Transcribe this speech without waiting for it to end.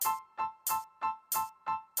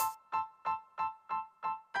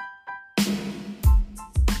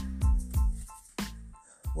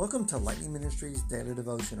Welcome to Lightning Ministries Daily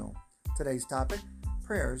Devotional. Today's topic,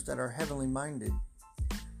 prayers that are heavenly minded.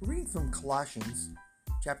 We're reading from Colossians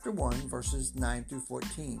chapter 1, verses 9 through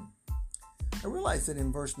 14. I realize that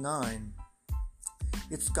in verse 9,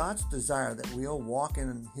 it's God's desire that we'll walk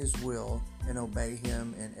in His will and obey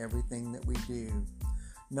Him in everything that we do.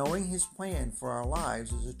 Knowing His plan for our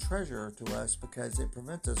lives is a treasure to us because it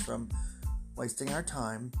prevents us from wasting our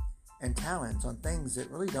time and talents on things that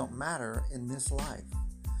really don't matter in this life.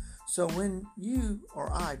 So when you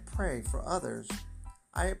or I pray for others,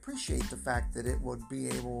 I appreciate the fact that it would be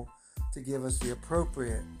able to give us the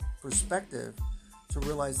appropriate perspective to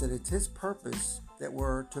realize that it's His purpose that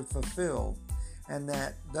we're to fulfill, and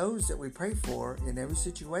that those that we pray for in every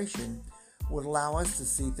situation would allow us to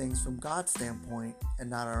see things from God's standpoint and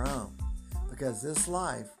not our own. Because this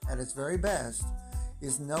life, at its very best,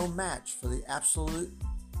 is no match for the absolute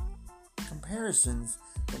comparisons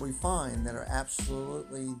that we find that are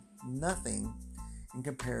absolutely nothing in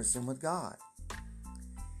comparison with God.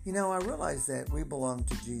 You know, I realize that we belong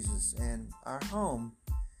to Jesus and our home,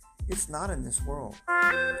 it's not in this world.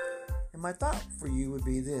 And my thought for you would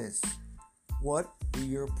be this: what do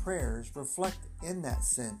your prayers reflect in that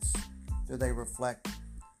sense? Do they reflect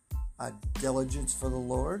a diligence for the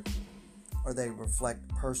Lord? Or they reflect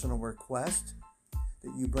personal request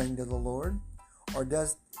that you bring to the Lord? Or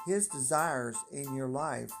does His desires in your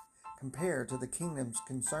life compare to the kingdom's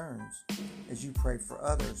concerns as you pray for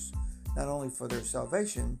others, not only for their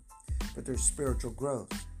salvation, but their spiritual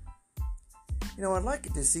growth? You know, I'd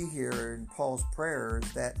like to see here in Paul's prayers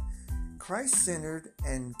that Christ-centered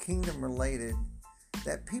and kingdom-related,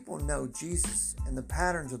 that people know Jesus and the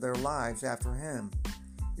patterns of their lives after Him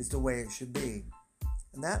is the way it should be.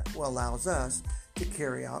 And that allows us to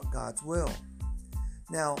carry out God's will.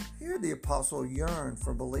 Now, here the apostle yearned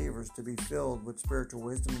for believers to be filled with spiritual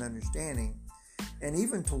wisdom and understanding, and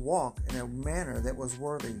even to walk in a manner that was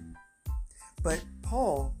worthy. But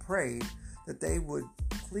Paul prayed that they would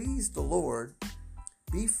please the Lord,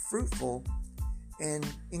 be fruitful, and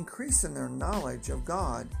increase in their knowledge of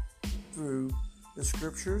God through the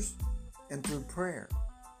Scriptures and through prayer.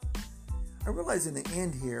 I realize in the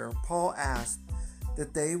end here, Paul asked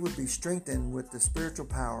that they would be strengthened with the spiritual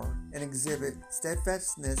power and exhibit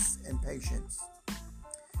steadfastness and patience.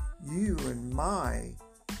 You and my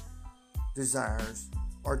desires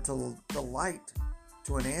are to delight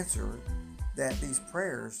to an answer that these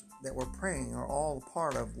prayers that we're praying are all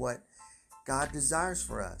part of what God desires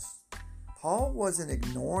for us. Paul wasn't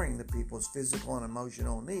ignoring the people's physical and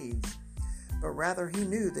emotional needs, but rather he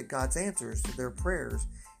knew that God's answers to their prayers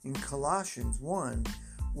in Colossians 1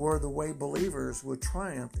 were the way believers would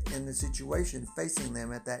triumph in the situation facing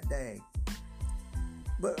them at that day.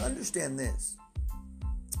 But understand this: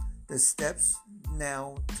 the steps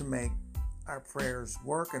now to make our prayers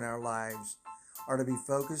work in our lives are to be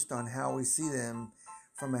focused on how we see them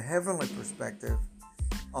from a heavenly perspective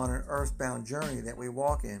on an earthbound journey that we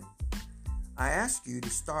walk in. I ask you to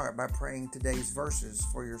start by praying today's verses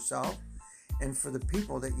for yourself and for the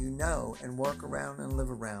people that you know and work around and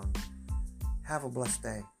live around. Have a blessed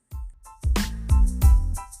day.